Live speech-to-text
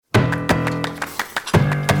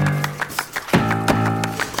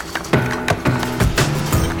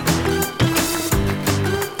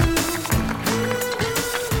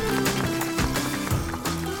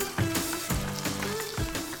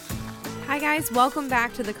guys, welcome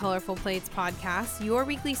back to the Colorful Plates podcast, your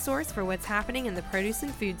weekly source for what's happening in the produce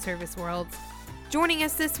and food service worlds. Joining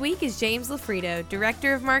us this week is James Lafredo,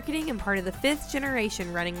 Director of Marketing and part of the 5th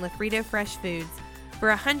generation running Lafredo Fresh Foods. For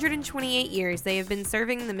 128 years, they have been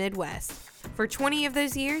serving the Midwest. For 20 of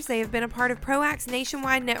those years, they have been a part of ProAct's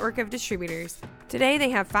nationwide network of distributors. Today, they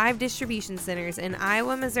have 5 distribution centers in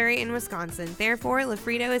Iowa, Missouri, and Wisconsin. Therefore,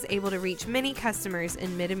 Lafredo is able to reach many customers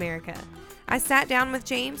in mid-America. I sat down with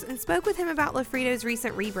James and spoke with him about Lafredo's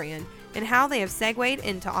recent rebrand and how they have segued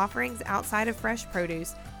into offerings outside of fresh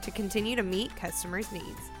produce to continue to meet customers'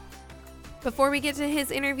 needs. Before we get to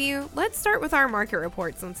his interview, let's start with our market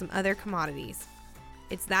reports on some other commodities.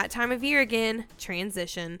 It's that time of year again,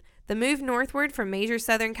 transition. The move northward from major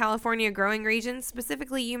Southern California growing regions,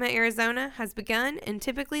 specifically Yuma, Arizona, has begun and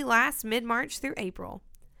typically lasts mid-March through April.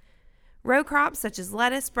 Row crops such as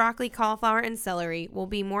lettuce, broccoli, cauliflower, and celery will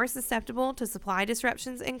be more susceptible to supply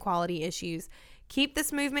disruptions and quality issues. Keep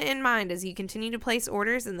this movement in mind as you continue to place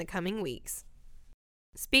orders in the coming weeks.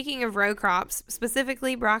 Speaking of row crops,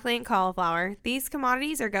 specifically broccoli and cauliflower, these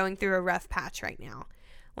commodities are going through a rough patch right now.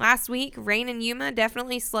 Last week, rain in Yuma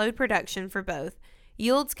definitely slowed production for both.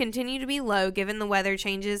 Yields continue to be low given the weather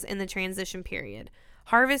changes in the transition period.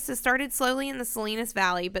 Harvest has started slowly in the Salinas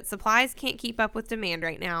Valley, but supplies can't keep up with demand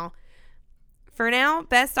right now. For now,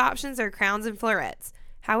 best options are crowns and florets.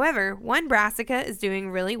 However, one brassica is doing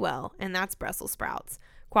really well, and that's Brussels sprouts.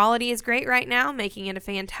 Quality is great right now, making it a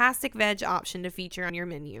fantastic veg option to feature on your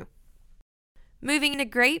menu. Moving into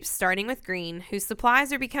grapes, starting with green, whose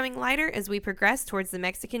supplies are becoming lighter as we progress towards the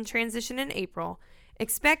Mexican transition in April.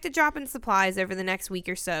 Expect a drop in supplies over the next week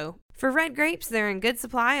or so. For red grapes, they're in good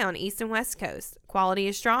supply on East and West Coast. Quality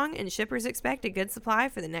is strong, and shippers expect a good supply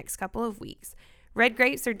for the next couple of weeks. Red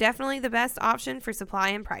grapes are definitely the best option for supply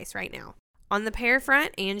and price right now. On the pear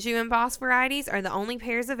front, Anjou and Boss varieties are the only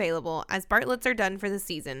pears available, as Bartlett's are done for the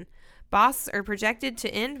season. Boss are projected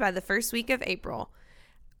to end by the first week of April.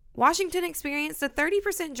 Washington experienced a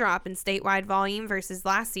 30% drop in statewide volume versus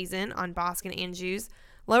last season on Bosc and Anjou's.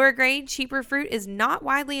 Lower grade, cheaper fruit is not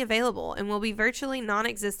widely available and will be virtually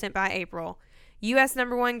non-existent by April. U.S. No.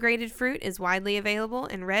 1 graded fruit is widely available,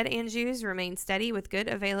 and red Anjou's remain steady with good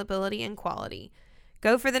availability and quality.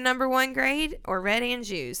 Go for the No. 1 grade or red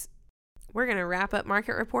Anjou's. We're going to wrap up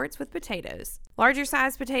market reports with potatoes. Larger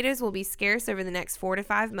sized potatoes will be scarce over the next 4 to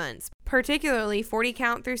 5 months, particularly 40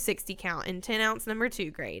 count through 60 count in 10 ounce No. 2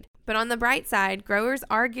 grade. But on the bright side, growers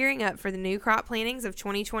are gearing up for the new crop plantings of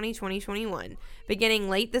 2020-2021, beginning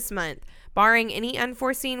late this month. Barring any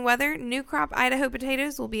unforeseen weather, new crop Idaho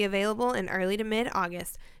potatoes will be available in early to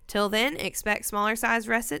mid-August. Till then, expect smaller size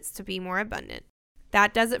russets to be more abundant.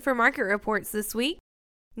 That does it for market reports this week.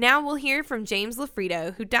 Now we'll hear from James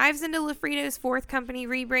Lafredo, who dives into Lafredo's 4th company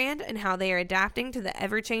rebrand and how they are adapting to the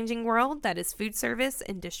ever-changing world that is food service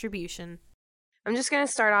and distribution. I'm just going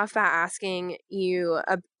to start off by asking you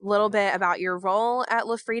a little bit about your role at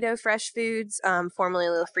Lafredo Fresh Foods, formerly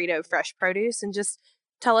Lafredo Fresh Produce, and just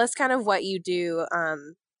tell us kind of what you do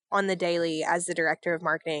on the daily as the Director of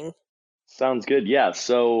Marketing. Sounds good. Yeah.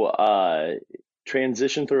 So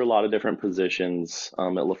transitioned through a lot of different positions at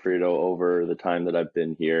Lafredo over the time that I've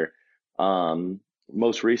been here.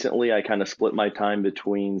 Most recently, I kind of split my time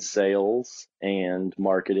between sales and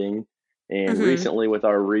marketing. And recently with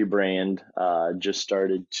our rebrand, just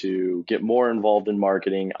started to get more involved in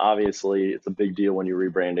marketing. Obviously, it's a big deal when you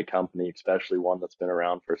rebrand a company, especially one that's been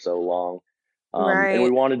around for so long. Right. And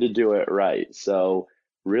we wanted to do it right. So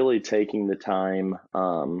really taking the time,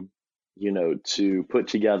 to put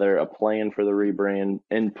together a plan for the rebrand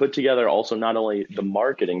and put together also not only the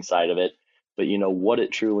marketing side of it, but, what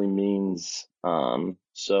it truly means.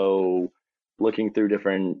 So looking through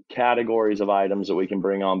different categories of items that we can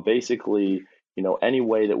bring on, basically, any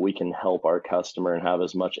way that we can help our customer and have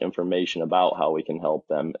as much information about how we can help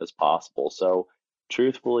them as possible. So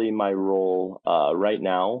truthfully, my role right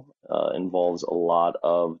now involves a lot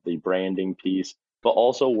of the branding piece, but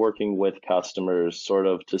also working with customers sort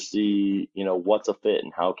of to see, what's a fit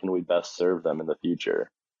and how can we best serve them in the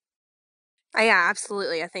future. Yeah,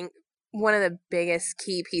 absolutely. I think one of the biggest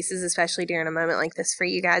key pieces, especially during a moment like this for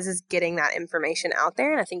you guys, is getting that information out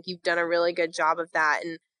there. And I think you've done a really good job of that.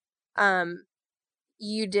 And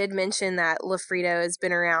you did mention that Lafredo has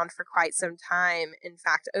been around for quite some time. In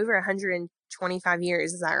fact, over 125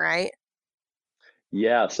 years. Is that right?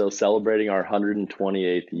 Yeah. So celebrating our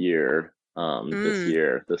 128th year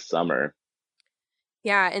this summer.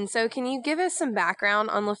 Yeah. And so can you give us some background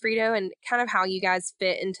on Lafredo and kind of how you guys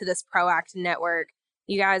fit into this ProAct network?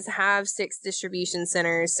 You guys have 6 distribution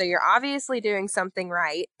centers, so you're obviously doing something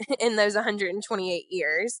right in those 128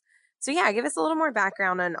 years. So yeah, give us a little more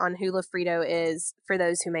background on who Lafredo is for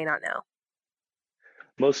those who may not know.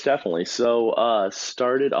 Most definitely. So,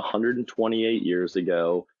 started 128 years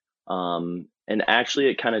ago. And actually,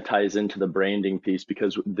 it kind of ties into the branding piece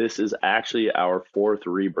because this is actually our fourth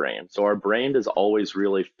rebrand. So, our brand has always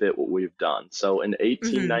really fit what we've done. So, in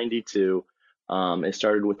Mm-hmm. 1892, it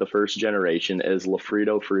started with the first generation as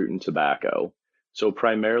Lafredo Fruit and Tobacco. So,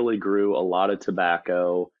 primarily grew a lot of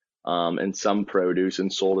tobacco and some produce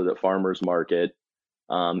and sold it at farmers market.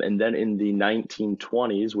 And then in the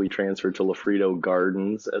 1920s, we transferred to Lafredo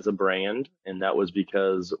Gardens as a brand, and that was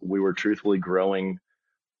because we were truthfully growing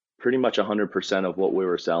pretty much 100% of what we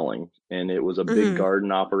were selling. And it was a big Mm-hmm.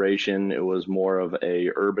 garden operation. It was more of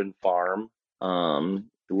a urban farm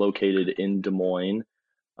located in Des Moines,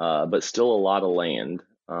 but still a lot of land.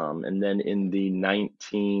 And then in the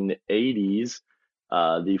 1980s,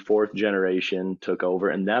 the fourth generation took over,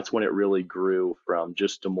 and that's when it really grew from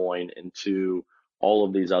just Des Moines into all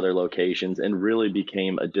of these other locations and really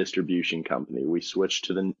became a distribution company. We switched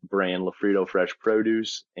to the brand Lafredo Fresh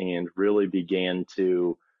Produce and really began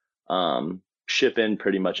to ship in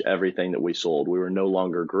pretty much everything that we sold. We were no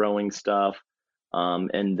longer growing stuff.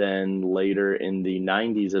 And then later in the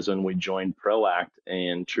 90s is when we joined ProAct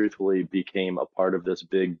and truthfully became a part of this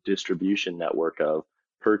big distribution network of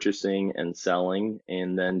purchasing and selling.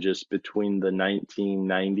 And then just between the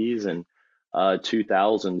 1990s and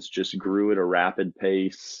 2000s, just grew at a rapid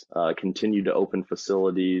pace, continued to open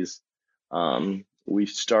facilities. We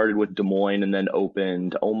started with Des Moines and then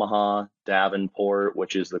opened Omaha, Davenport,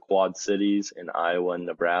 which is the Quad Cities in Iowa and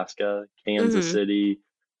Nebraska, Kansas Mm-hmm. City,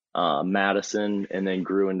 Madison, and then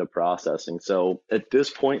grew into processing. So at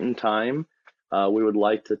this point in time, we would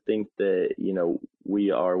like to think that,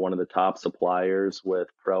 we are one of the top suppliers with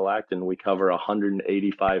ProAct, and we cover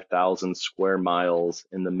 185,000 square miles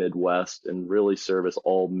in the Midwest and really service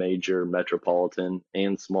all major metropolitan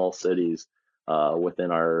and small cities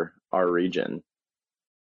within our region.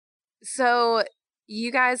 So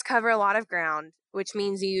you guys cover a lot of ground, which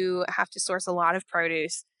means you have to source a lot of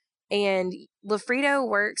produce. And Lafredo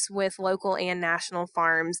works with local and national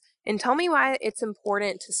farms. And tell me why it's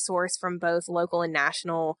important to source from both local and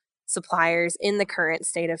national suppliers in the current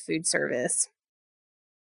state of food service.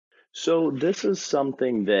 So this is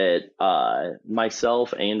something that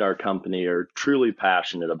myself and our company are truly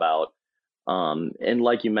passionate about. And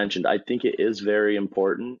like you mentioned, I think it is very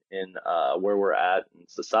important in where we're at in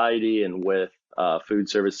society and with food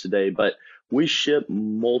service today. But we ship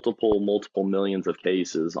multiple millions of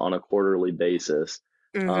cases on a quarterly basis.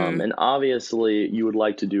 Mm-hmm. And obviously, you would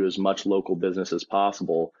like to do as much local business as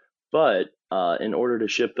possible. But in order to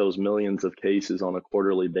ship those millions of cases on a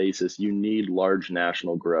quarterly basis, you need large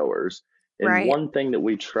national growers. And Right. one thing that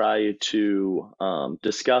we try to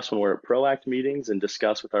discuss when we're at ProAct meetings and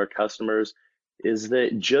discuss with our customers is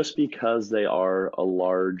that just because they are a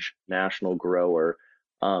large national grower,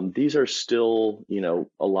 these are still,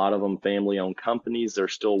 a lot of them family owned companies. They're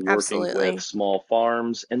still working with Absolutely. small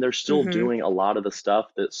farms and they're still Mm-hmm. doing a lot of the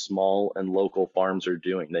stuff that small and local farms are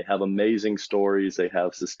doing. They have amazing stories, they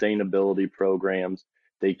have sustainability programs,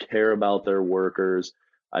 they care about their workers.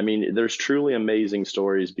 I mean, there's truly amazing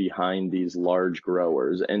stories behind these large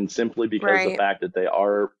growers. And simply because the Right. fact that they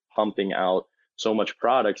are pumping out so much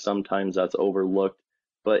product, sometimes that's overlooked.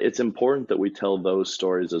 But it's important that we tell those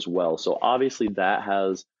stories as well. So obviously that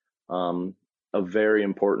has um, a very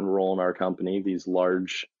important role in our company, these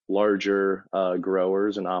larger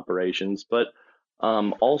growers and operations. But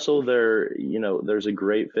also there's a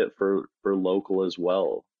great fit for local as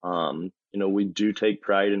well. We do take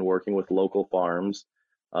pride in working with local farms.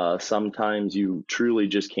 Sometimes you truly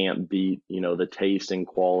just can't beat, the taste and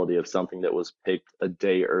quality of something that was picked a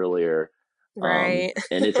day earlier. Right.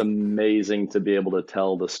 And it's amazing to be able to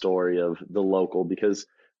tell the story of the local because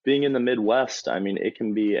being in the Midwest, I mean, it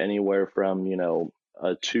can be anywhere from,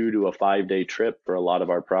 a 2 to 5 day trip for a lot of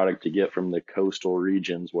our product to get from the coastal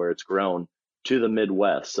regions where it's grown to the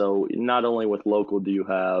Midwest. So not only with local do you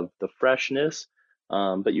have the freshness,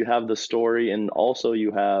 but you have the story and also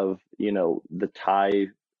you have, the tie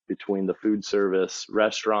between the food service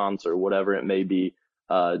restaurants or whatever it may be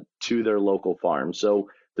to their local farms. So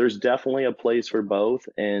there's definitely a place for both.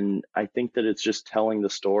 And I think that it's just telling the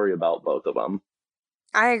story about both of them.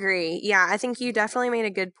 I agree. Yeah, I think you definitely made a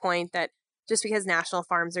good point that just because national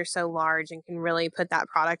farms are so large and can really put that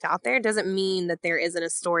product out there doesn't mean that there isn't a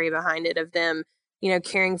story behind it of them,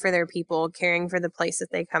 caring for their people, caring for the place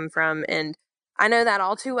that they come from. And I know that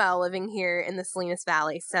all too well living here in the Salinas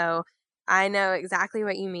Valley. So I know exactly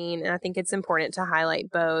what you mean. And I think it's important to highlight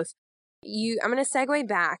both. I'm going to segue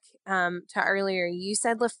back to earlier. You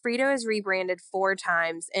said Lafrito is rebranded 4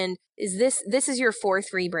 times, and this is your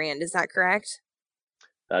fourth rebrand? Is that correct?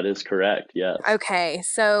 That is correct. Yes. Okay,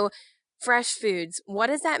 so fresh foods. What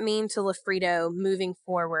does that mean to Lafrito moving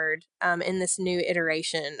forward in this new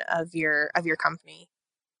iteration of your company?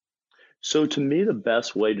 So to me, the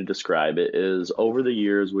best way to describe it is over the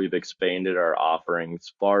years, we've expanded our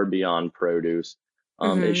offerings far beyond produce. It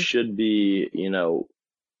Mm-hmm. should be,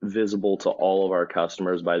 visible to all of our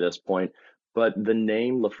customers by this point, but the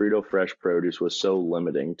name Lafrito Fresh Produce was so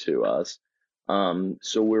limiting to us.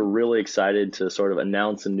 So we're really excited to sort of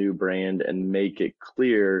announce a new brand and make it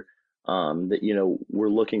clear that we're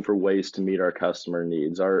looking for ways to meet our customer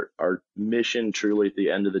needs. Our mission, truly, at the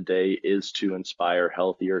end of the day, is to inspire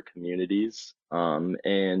healthier communities.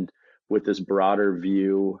 And with this broader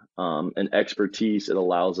view and expertise, it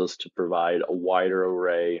allows us to provide a wider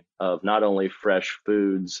array of not only fresh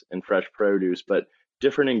foods and fresh produce, but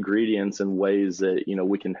different ingredients and ways that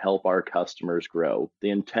we can help our customers grow. The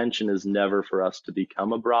intention is never for us to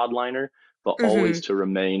become a broadliner, but Mm-hmm. always to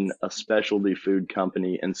remain a specialty food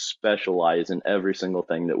company and specialize in every single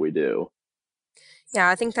thing that we do. Yeah,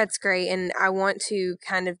 I think that's great. And I want to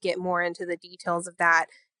kind of get more into the details of that.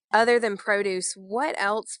 Other than produce, what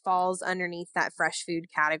else falls underneath that fresh food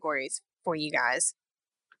categories for you guys?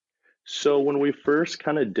 So when we first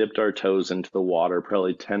kind of dipped our toes into the water,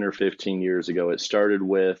 probably 10 or 15 years ago, it started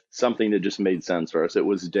with something that just made sense for us. It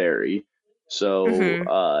was dairy. So,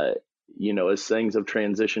 Mm-hmm. as things have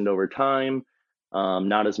transitioned over time,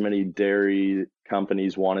 not as many dairy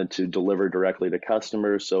companies wanted to deliver directly to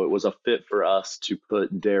customers. So it was a fit for us to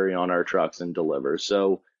put dairy on our trucks and deliver.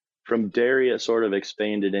 So from dairy, it sort of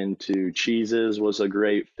expanded into cheeses was a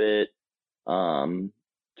great fit, um,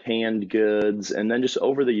 canned goods, and then just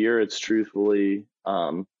over the year, it's truthfully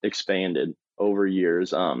expanded over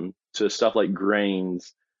years to stuff like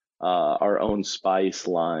grains, our own spice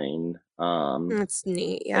line, That's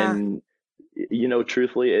neat. Yeah. and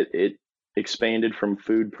truthfully, it expanded from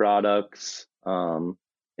food products, and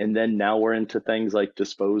then now we're into things like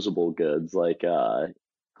disposable goods, like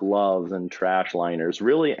gloves and trash liners.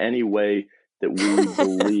 Really, any way that we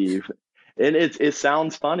believe, and it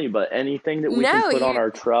sounds funny, but anything that we can No, put on our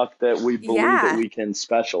truck that we believe that yeah. we can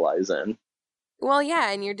specialize in. Well,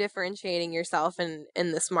 yeah, and you're differentiating yourself in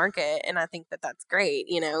this market, and I think that that's great.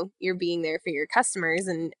 You're being there for your customers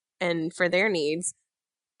and for their needs,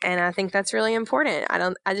 and I think that's really important.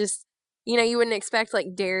 I just, you wouldn't expect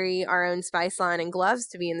like dairy, our own spice line, and gloves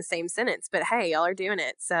to be in the same sentence, but hey, y'all are doing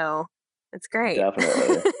it, so it's great.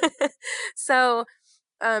 Definitely. So,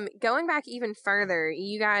 going back even further,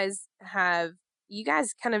 you guys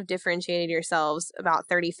kind of differentiated yourselves about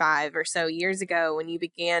 35 or so years ago when you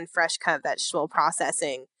began fresh cut vegetable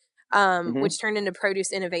processing, hmm which turned into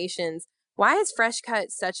produce innovations. Why is fresh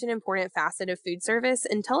cut such an important facet of food service?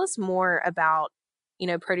 And tell us more about,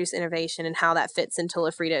 produce innovation and how that fits into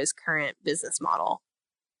Lafrito's current business model.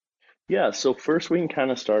 Yeah, so first we can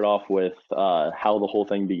kind of start off with how the whole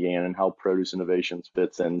thing began and how Produce Innovations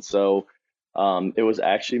fits in. So it was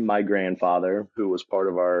actually my grandfather who was part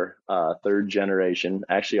of our third generation,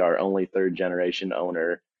 actually our only third generation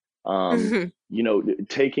owner. Um,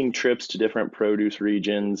 Taking trips to different produce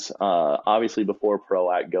regions, obviously before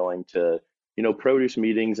ProAct, going to produce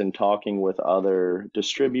meetings and talking with other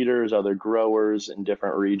distributors, other growers in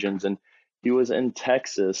different regions, and he was in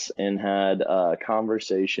Texas and had a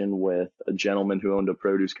conversation with a gentleman who owned a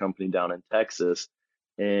produce company down in Texas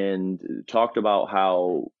and talked about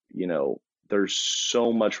how, there's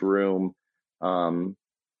so much room um,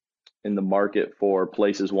 in the market for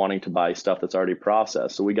places wanting to buy stuff that's already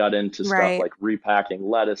processed. So we got into stuff Right. like repacking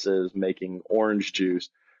lettuces, making orange juice,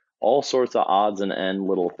 all sorts of odds and end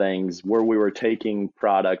little things where we were taking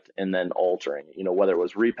product and then altering it, whether it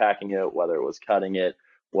was repacking it, whether it was cutting it,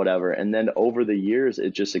 whatever. And then over the years,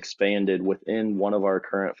 it just expanded within one of our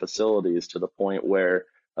current facilities to the point where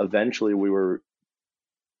eventually we were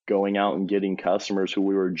going out and getting customers who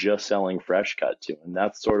we were just selling fresh cut to. And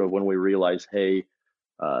that's sort of when we realized, hey,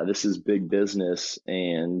 this is big business,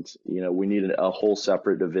 and we needed a whole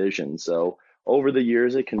separate division. So over the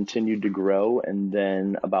years, it continued to grow, and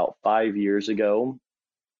then about 5 years ago,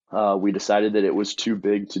 we decided that it was too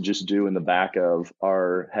big to just do in the back of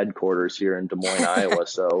our headquarters here in Des Moines, Iowa.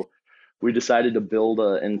 So we decided to build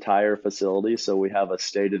an entire facility. So we have a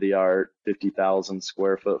state-of-the-art 50,000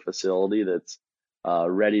 square foot facility that's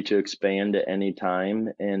ready to expand at any time.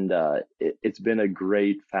 And it's been a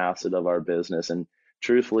great facet of our business. And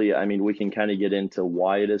truthfully, I mean, we can kind of get into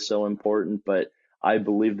why it is so important, but I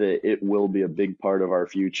believe that it will be a big part of our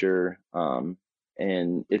future.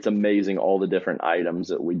 and it's amazing all the different items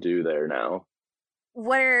that we do there now.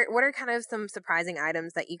 What are kind of some surprising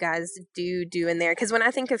items that you guys do in there? Because when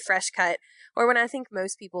I think of Fresh Cut, or when I think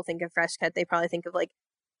most people think of Fresh Cut, they probably think of like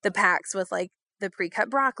the packs with like the pre-cut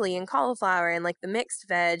broccoli and cauliflower and like the mixed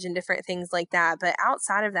veg and different things like that. But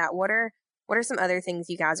outside of that, what are some other things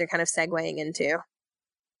you guys are kind of segueing into?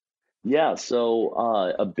 Yeah,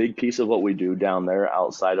 so a big piece of what we do down there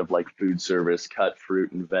outside of like food service, cut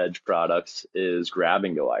fruit and veg products is grab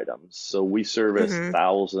and go items. So we service Mm-hmm.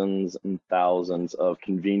 thousands and thousands of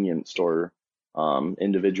convenience store,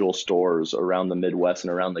 individual stores around the Midwest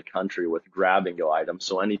and around the country with grab and go items.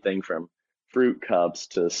 So anything from fruit cups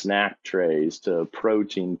to snack trays to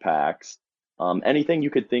protein packs, anything you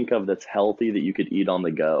could think of that's healthy that you could eat on the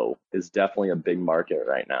go is definitely a big market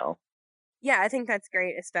right now. Yeah, I think that's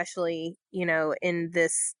great, especially, in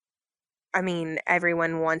this, I mean,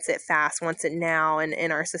 everyone wants it fast, wants it now, and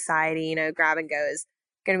in our society, grab and go is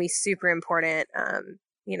going to be super important.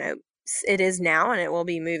 It is now and it will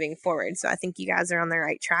be moving forward. So I think you guys are on the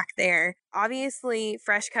right track there. Obviously,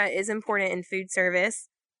 Fresh Cut is important in food service.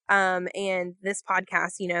 And this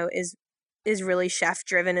podcast, is really chef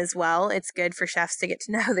driven as well. It's good for chefs to get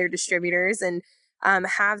to know their distributors and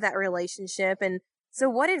have that relationship. And so,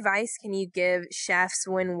 what advice can you give chefs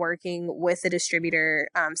when working with a distributor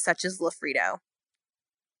such as Lafredo?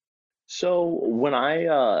 So when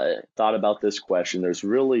I thought about this question, there's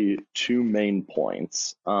really two main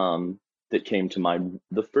points that came to mind.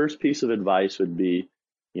 The first piece of advice would be,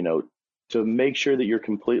 you know, to make sure that you're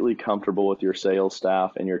completely comfortable with your sales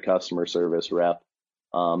staff and your customer service rep,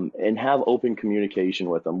 and have open communication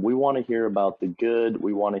with them. We want to hear about the good,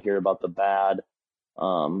 we want to hear about the bad,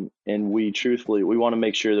 and we want to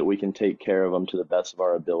make sure that we can take care of them to the best of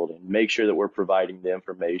our ability. Make sure that we're providing the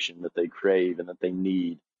information that they crave and that they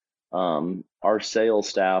need. Our sales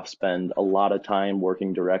staff spend a lot of time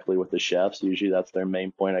working directly with the chefs. Usually that's their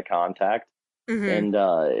main point of contact. Mm-hmm.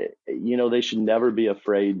 And, they should never be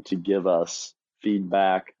afraid to give us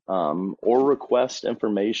feedback, or request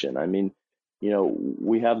information. I mean,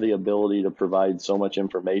 we have the ability to provide so much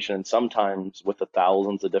information, and sometimes with the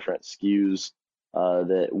thousands of different SKUs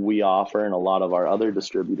that we offer and a lot of our other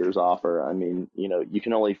distributors offer, I mean, you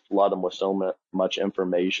can only flood them with so much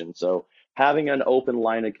information. So having an open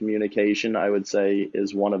line of communication, I would say,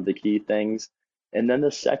 is one of the key things. And then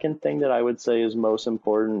the second thing that I would say is most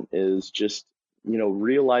important is just,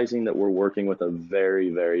 realizing that we're working with a very,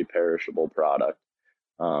 very perishable product.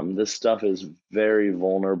 This stuff is very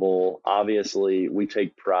vulnerable. Obviously, we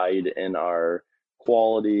take pride in our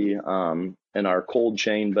quality, and our cold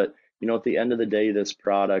chain, but at the end of the day, this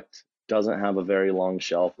product doesn't have a very long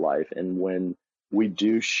shelf life. And when we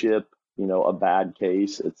do ship, a bad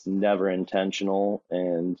case, it's never intentional.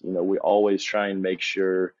 And, we always try and make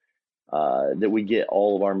sure that we get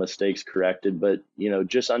all of our mistakes corrected. But,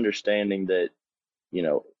 just understanding that,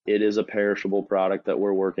 it is a perishable product that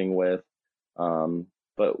we're working with.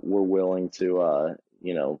 But we're willing to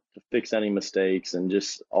fix any mistakes and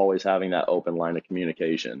just always having that open line of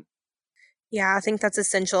communication. Yeah, I think that's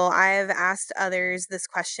essential. I have asked others this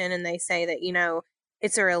question and they say that,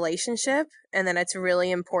 it's a relationship and that it's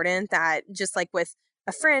really important that just like with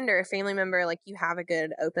a friend or a family member, like you have a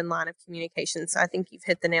good open line of communication. So I think you've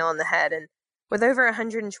hit the nail on the head. And with over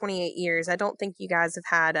 128 years, I don't think you guys have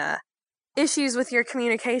had issues with your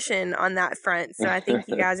communication on that front. So I think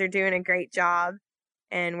you guys are doing a great job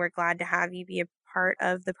and we're glad to have you be a part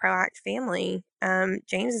of the ProAct family.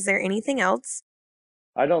 James, is there anything else?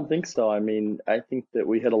 I don't think so. I mean, I think that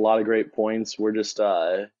we hit a lot of great points. We're just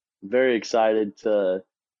very excited to,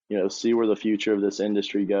 see where the future of this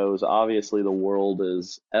industry goes. Obviously, the world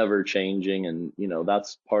is ever changing, and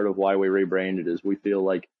that's part of why we rebranded. Is we feel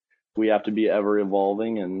like we have to be ever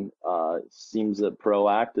evolving, and it seems that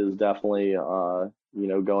ProAct is definitely,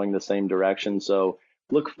 going the same direction. So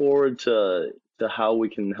look forward to how we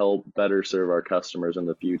can help better serve our customers in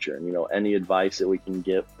the future, and any advice that we can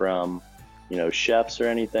get from chefs or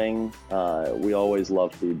anything. We always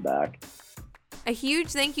love feedback. A huge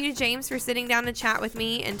thank you to James for sitting down to chat with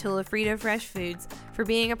me and to Lafredo Fresh Foods for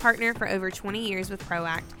being a partner for over 20 years with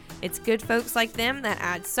ProAct. It's good folks like them that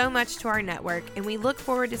add so much to our network, and we look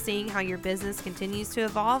forward to seeing how your business continues to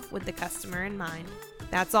evolve with the customer in mind.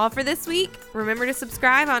 That's all for this week. Remember to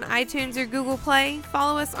subscribe on iTunes or Google Play.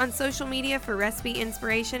 Follow us on social media for recipe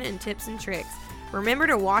inspiration and tips and tricks. Remember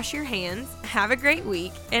to wash your hands, have a great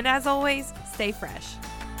week, and as always, stay fresh.